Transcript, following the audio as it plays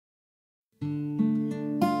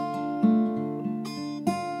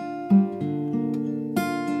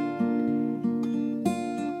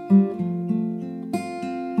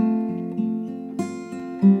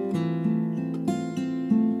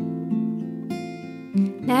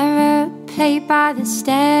play by the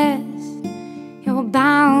stairs, you're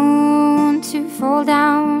bound to fall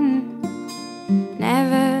down.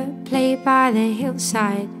 Never play by the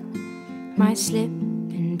hillside, might slip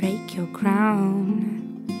and break your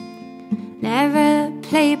crown. Never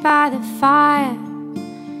play by the fire,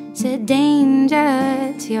 it's a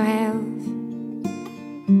danger to your health.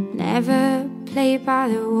 Never play by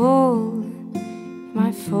the wall, you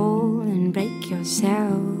might fall and break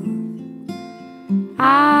yourself.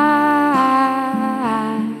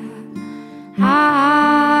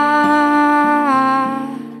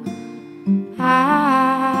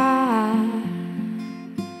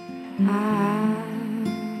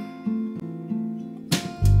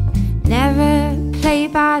 Never play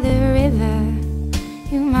by the river,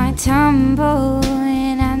 you might tumble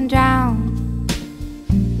in and drown.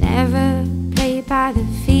 Never play by the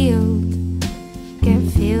field, get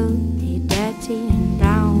filthy, dirty and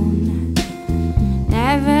brown.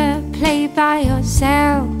 Never play by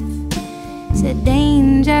yourself, it's a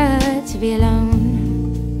danger to be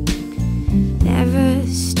alone. Never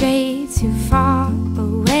stray too far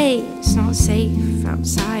away, it's not safe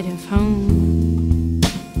outside of home.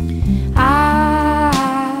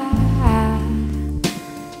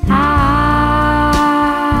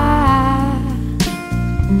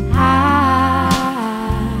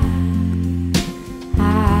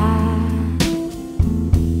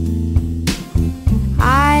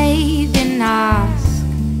 I've been asked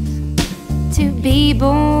to be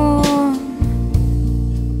born,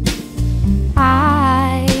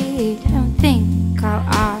 I don't think I'll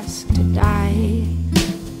ask to die.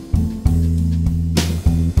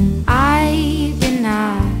 I've been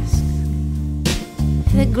asked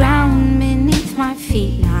for the ground beneath my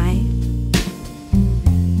feet, I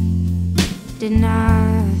didn't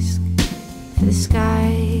ask for the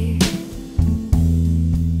sky.